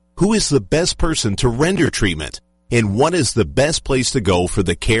treatment? Who is the best person to render treatment? And what is the best place to go for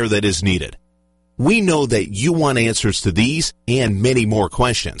the care that is needed? We know that you want answers to these and many more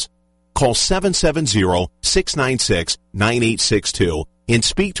questions. Call 770-696-9862 and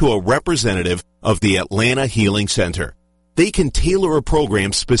speak to a representative of the Atlanta Healing Center. They can tailor a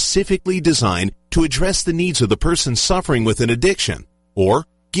program specifically designed to address the needs of the person suffering with an addiction or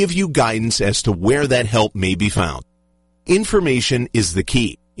give you guidance as to where that help may be found. Information is the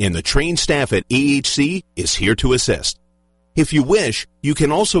key, and the trained staff at AHC is here to assist. If you wish, you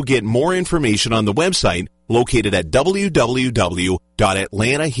can also get more information on the website located at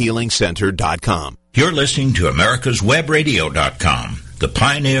www.atlantahealingcenter.com. You're listening to America'sWebRadio.com, the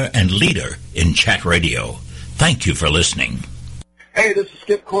pioneer and leader in chat radio. Thank you for listening. Hey, this is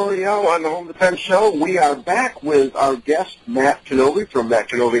Skip Coryell on the Home Defense Show. We are back with our guest, Matt Canovi from Matt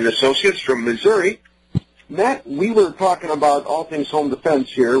Canovi & Associates from Missouri. Matt, we were talking about all things home defense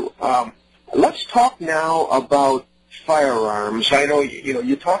here. Let's talk now about firearms. I know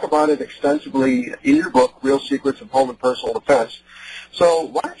you talk about it extensively in your book, Real Secrets of Home and Personal Defense. So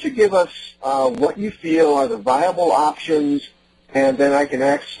why don't you give us what you feel are the viable options, and then I can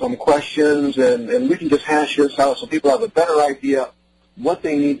ask some questions, and we can just hash this out so people have a better idea what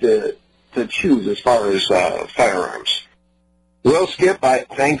they need to choose as far as firearms. Well, Skip,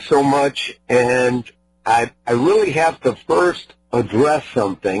 thanks so much, and I really have to first address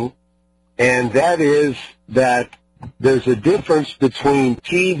something, and that is that there's a difference between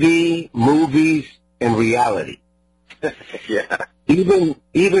TV, movies, and reality. Yeah.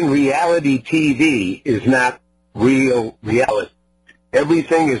 Even reality TV is not real reality.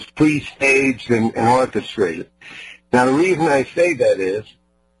 Everything is pre-staged and orchestrated. Now, the reason I say that is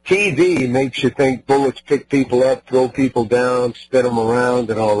TV makes you think bullets pick people up, throw people down, spin them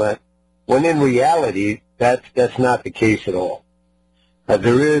around, and all that. When in reality, that's not the case at all.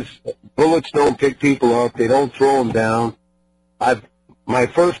 Bullets don't pick people up. They don't throw them down. My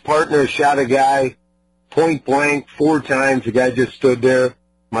first partner shot a guy point blank 4 times. The guy just stood there.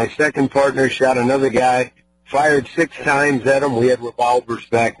 My second partner shot another guy, fired 6 times at him. We had revolvers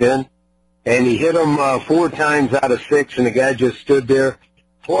back then. And he hit him 4 times out of 6, and the guy just stood there.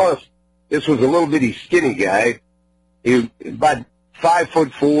 Plus, this was a little bitty skinny guy. He was about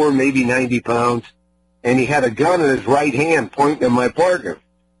 5'4", maybe 90 pounds. And he had a gun in his right hand pointing at my partner.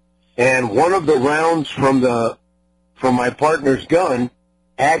 And one of the rounds from my partner's gun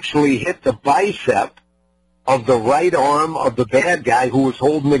actually hit the bicep of the right arm of the bad guy who was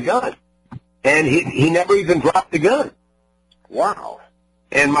holding the gun. And he never even dropped the gun. Wow.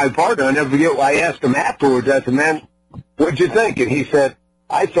 And my partner, I'll never forget, I asked him afterwards, I said, man, what'd you think? And he said,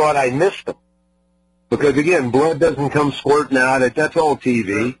 I thought I missed him. Because, again, blood doesn't come squirting out. That's all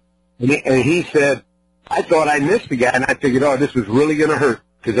TV. And he said, I thought I missed the guy, and I figured, this is really going to hurt,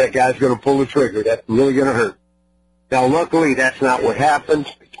 because that guy's going to pull the trigger. That's really going to hurt. Now, luckily, that's not what happened,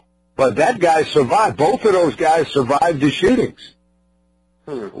 but that guy survived. Both of those guys survived the shootings.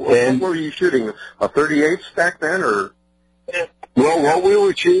 And what were you shooting, a .38 back then, or? Well, what we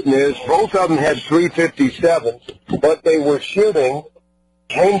were shooting is, both of them had .357s, but they were shooting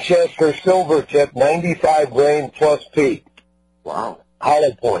Winchester Silver Tip 95 grain plus P. Wow.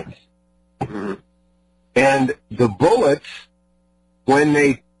 Hollow points. Mm-hmm. And the bullets, when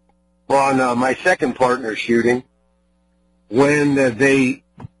on my second partner shooting, when they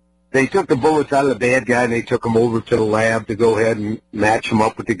took the bullets out of the bad guy and they took them over to the lab to go ahead and match them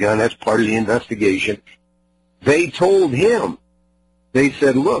up with the gun, that's part of the investigation, they told him, they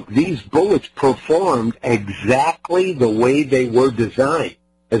said, look, these bullets performed exactly the way they were designed.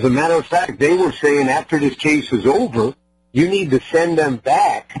 As a matter of fact, they were saying after this case is over, you need to send them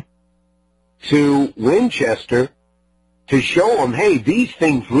back to Winchester to show them, hey, these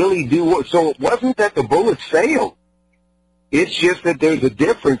things really do work. So it wasn't that the bullets failed. It's just that there's a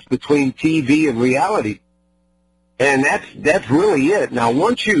difference between TV and reality. And that's really it. Now,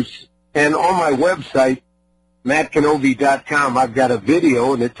 and on my website, mattcanovi.com, I've got a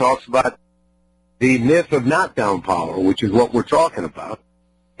video, and it talks about the myth of knockdown power, which is what we're talking about.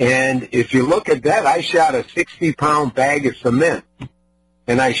 And if you look at that, I shot a 60-pound bag of cement.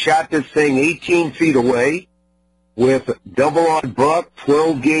 And I shot this thing 18 feet away with double-aught buck,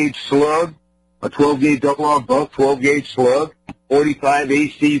 12-gauge slug, a 12-gauge double-aught buck, 12-gauge slug, 45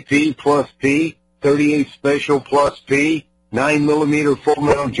 ACP plus P, 38 special plus P, 9mm full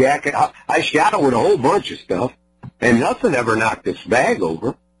metal jacket. I shot it with a whole bunch of stuff, and nothing ever knocked this bag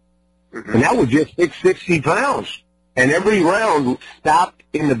over. Mm-hmm. And that was just 60 pounds. And every round stopped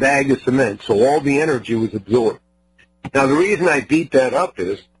in the bag of cement, so all the energy was absorbed. Now, the reason I beat that up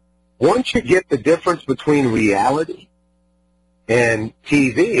is once you get the difference between reality and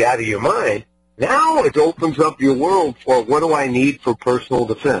TV out of your mind, now it opens up your world for what do I need for personal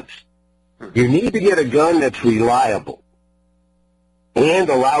defense. You need to get a gun that's reliable and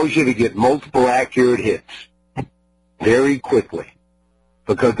allows you to get multiple accurate hits very quickly.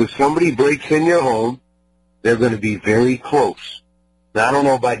 Because if somebody breaks in your home, they're going to be very close. Now, I don't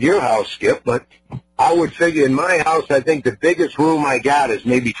know about your house, Skip, but I would figure in my house, I think the biggest room I got is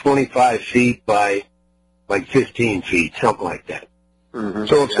maybe 25 feet by like 15 feet, something like that. Mm-hmm.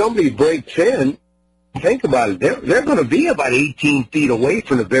 So if somebody breaks in, think about it, they're going to be about 18 feet away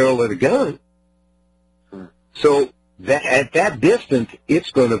from the barrel of the gun. So at that distance,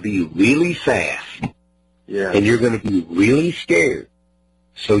 it's going to be really fast. Yeah. And you're going to be really scared.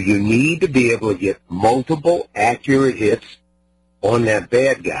 So you need to be able to get multiple accurate hits on that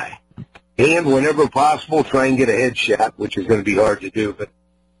bad guy. And whenever possible, try and get a headshot, which is going to be hard to do. But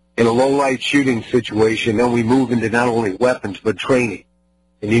in a low-light shooting situation, then we move into not only weapons but training.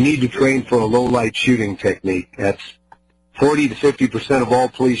 And you need to train for a low-light shooting technique. That's 40 to 50% of all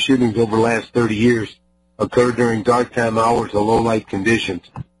police shootings over the last 30 years occurred during dark time hours or low-light conditions.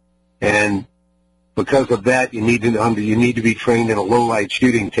 And because of that, you need to be trained in a low-light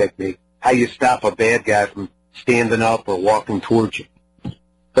shooting technique, how you stop a bad guy from standing up or walking towards you.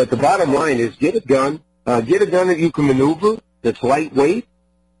 But the bottom line is get a gun that you can maneuver, that's lightweight,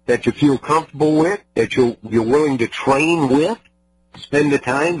 that you feel comfortable with, that you're willing to train with, spend the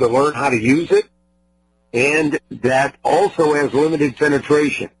time to learn how to use it, and that also has limited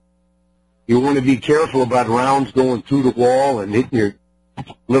penetration. You want to be careful about rounds going through the wall and hitting your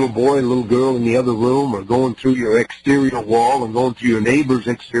little boy, little girl in the other room, or going through your exterior wall and going through your neighbor's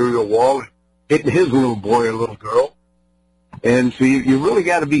exterior wall and hitting his little boy or little girl. And so you really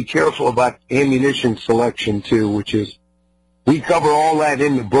got to be careful about ammunition selection, too, which is, we cover all that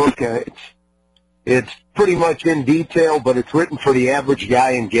in the book. It's pretty much in detail, but it's written for the average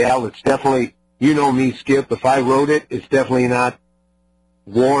guy and gal. It's definitely, you know me, Skip, if I wrote it, it's definitely not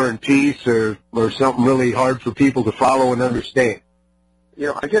War and Peace or something really hard for people to follow and understand. You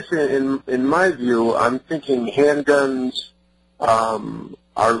know, I guess in my view, I'm thinking handguns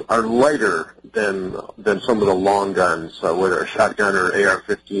are lighter than some of the long guns, whether a shotgun or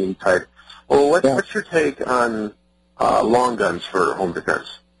AR-15 type. Well, what's your take on long guns for home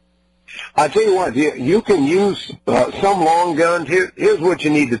defense? I'll tell you what, you can use some long guns. Here's what you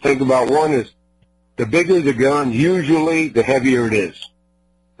need to think about. One is the bigger the gun, usually the heavier it is.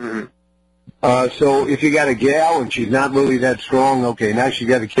 Mm-hmm. So if you got a gal and she's not really that strong, okay, now she's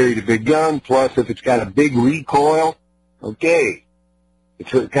got to carry the big gun. Plus, if it's got a big recoil, okay,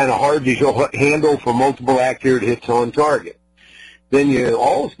 it's kind of hard to handle for multiple accurate hits on target. Then you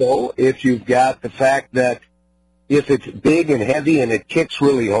also, if you've got the fact that if it's big and heavy and it kicks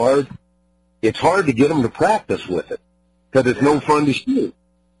really hard, it's hard to get them to practice with it because it's no fun to shoot.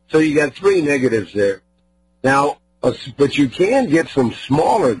 So you got three negatives there. Now, but you can get some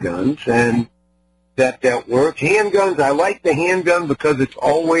smaller guns, and that work. Handguns, I like the handgun because it's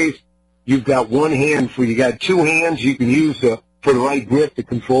always, you've got one hand you got two hands you can use for the right grip to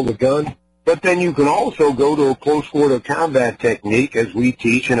control the gun. But then you can also go to a close quarter combat technique, as we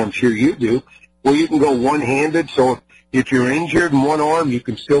teach, and I'm sure you do, where you can go one-handed. So if you're injured in one arm, you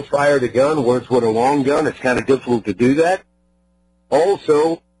can still fire the gun, whereas with a long gun, it's kind of difficult to do that.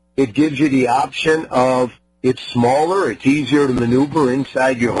 Also, it gives you the option of, it's smaller, it's easier to maneuver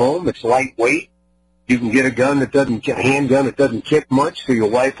inside your home, it's lightweight. You can get a handgun that doesn't kick much, so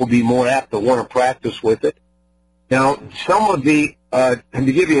your wife will be more apt to want to practice with it. Now, and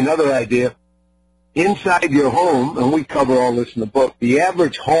to give you another idea, inside your home, and we cover all this in the book, the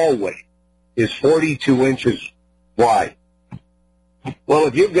average hallway is 42 inches wide. Well,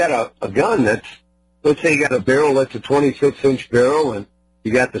 if you've got a gun that's, let's say you got a barrel that's a 26-inch barrel, and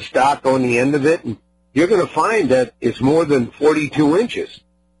you got the stock on the end of it, and you're going to find that it's more than 42 inches.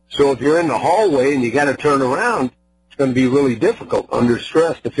 So if you're in the hallway and you got to turn around, it's going to be really difficult under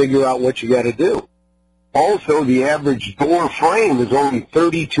stress to figure out what you got to do. Also, the average door frame is only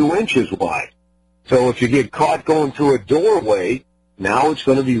 32 inches wide. So if you get caught going through a doorway, now it's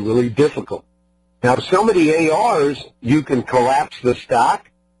going to be really difficult. Now, some of the ARs, you can collapse the stock.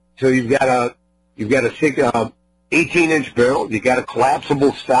 So you've got a 18-inch barrel, you got a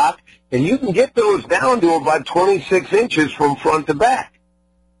collapsible stock, and you can get those down to about 26 inches from front to back.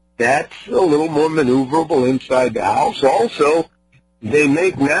 That's a little more maneuverable inside the house. Also, they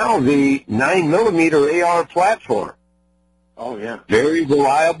make now the 9mm AR platform. Oh, yeah. Very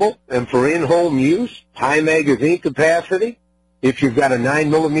reliable, and for in-home use, high magazine capacity. If you've got a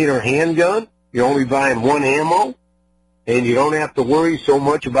 9mm handgun, you're only buying one ammo, and you don't have to worry so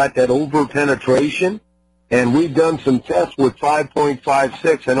much about that over-penetration. And we've done some tests with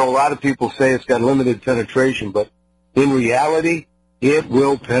 5.56. I know a lot of people say it's got limited penetration, but in reality, it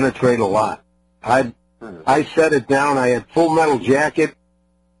will penetrate a lot. I set it down. I had full metal jacket,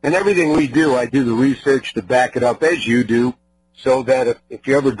 and everything we do, I do the research to back it up, as you do, so that if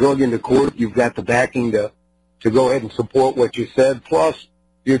you ever drug into court, you've got the backing to go ahead and support what you said. Plus,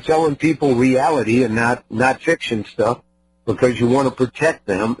 you're telling people reality and not fiction stuff, because you want to protect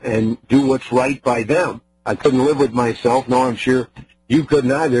them and do what's right by them. I couldn't live with myself, nor I'm sure you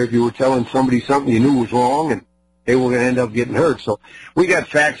couldn't either, if you were telling somebody something you knew was wrong and they were going to end up getting hurt. So we got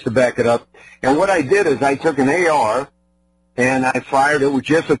facts to back it up. And what I did is I took an AR and I fired it with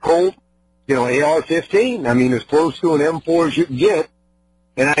just a Colt, AR-15. I mean, as close to an M4 as you can get.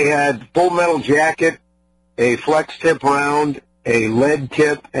 And I had full metal jacket, a flex tip round, a lead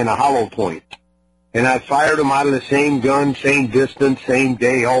tip, and a hollow point. And I fired them out of the same gun, same distance, same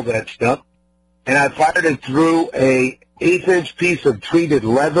day, all that stuff. And I fired it through a 1/8-inch piece of treated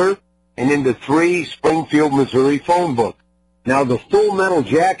leather and into 3 Springfield, Missouri phone books. Now, the full metal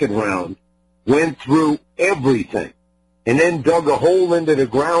jacket round went through everything and then dug a hole into the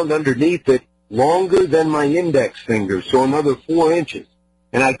ground underneath it longer than my index finger, so another 4 inches.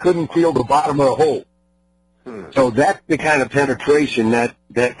 And I couldn't feel the bottom of the hole. So that's the kind of penetration that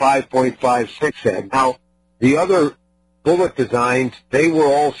 5.56 had. Now, the other bullet designs, they were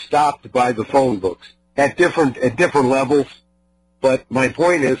all stopped by the phone books at different levels. But my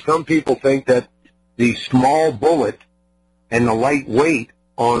point is, some people think that the small bullet and the light weight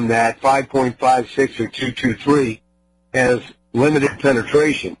on that 5.56 or 223 has limited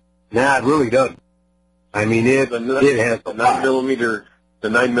penetration. Nah, it really doesn't. I mean, it has the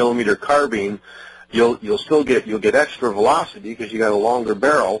 9mm carbine. You'll get extra velocity because you got a longer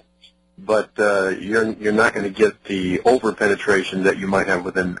barrel, but you're not going to get the over penetration that you might have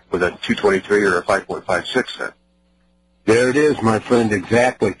with a 223 or a 5.56 set. There it is, my friend,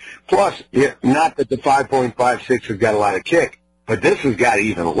 exactly. Plus, not that the 5.56 has got a lot of kick, but this has got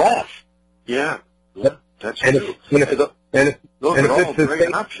even less. Yeah, that's true. Those are all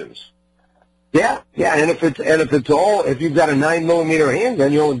great options. Yeah, and if you've got a 9mm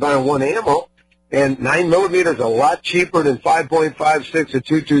handgun, you're only buying one ammo. And 9mm is a lot cheaper than 5.56 or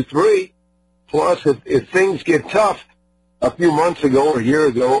 223. Plus, if things get tough, a few months ago or a year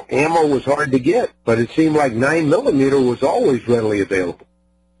ago, ammo was hard to get, but it seemed like 9mm was always readily available.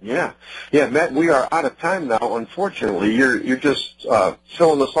 Yeah, Matt, we are out of time now. Unfortunately, you're just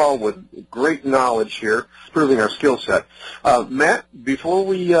filling us all with great knowledge here, proving our skill set. Matt, before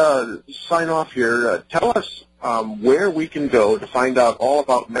we sign off here, tell us where we can go to find out all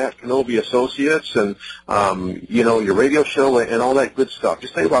about Matt Canovi Associates and your radio show and all that good stuff.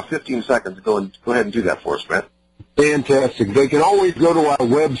 Just take about 15 seconds to go ahead and do that for us, Matt. Fantastic. They can always go to our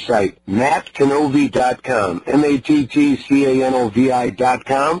website, mattcanovi.com,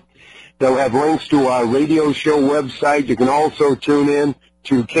 MattCanovi.com. They'll have links to our radio show website. You can also tune in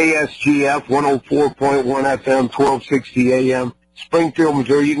to KSGF 104.1 FM, 1260 AM, Springfield,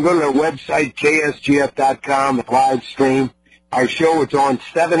 Missouri. You can go to their website, ksgf.com, live stream. Our show, it's on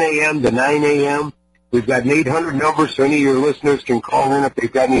 7 a.m. to 9 a.m. We've got an 800 number, so any of your listeners can call in if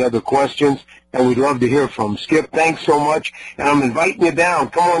they've got any other questions, and we'd love to hear from them. Skip, thanks so much, and I'm inviting you down.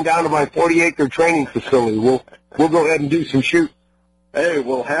 Come on down to my 40-acre training facility. We'll go ahead and do some shooting. Hey,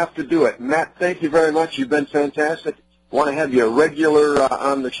 we'll have to do it. Matt, thank you very much. You've been fantastic. Want to have you a regular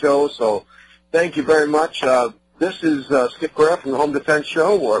on the show, so thank you very much. This is Skip Guerra from the Home Defense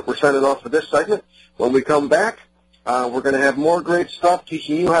Show. We're signing off for this segment. When we come back, we're going to have more great stuff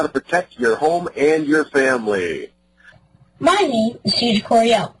teaching you how to protect your home and your family. My name is Cedar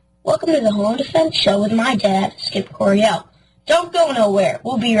Coriel. Welcome to the Home Defense Show with my dad, Skip Coriel. Don't go nowhere.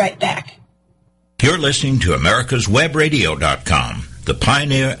 We'll be right back. You're listening to AmericasWebRadio.com, the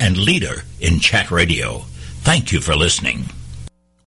pioneer and leader in chat radio. Thank you for listening.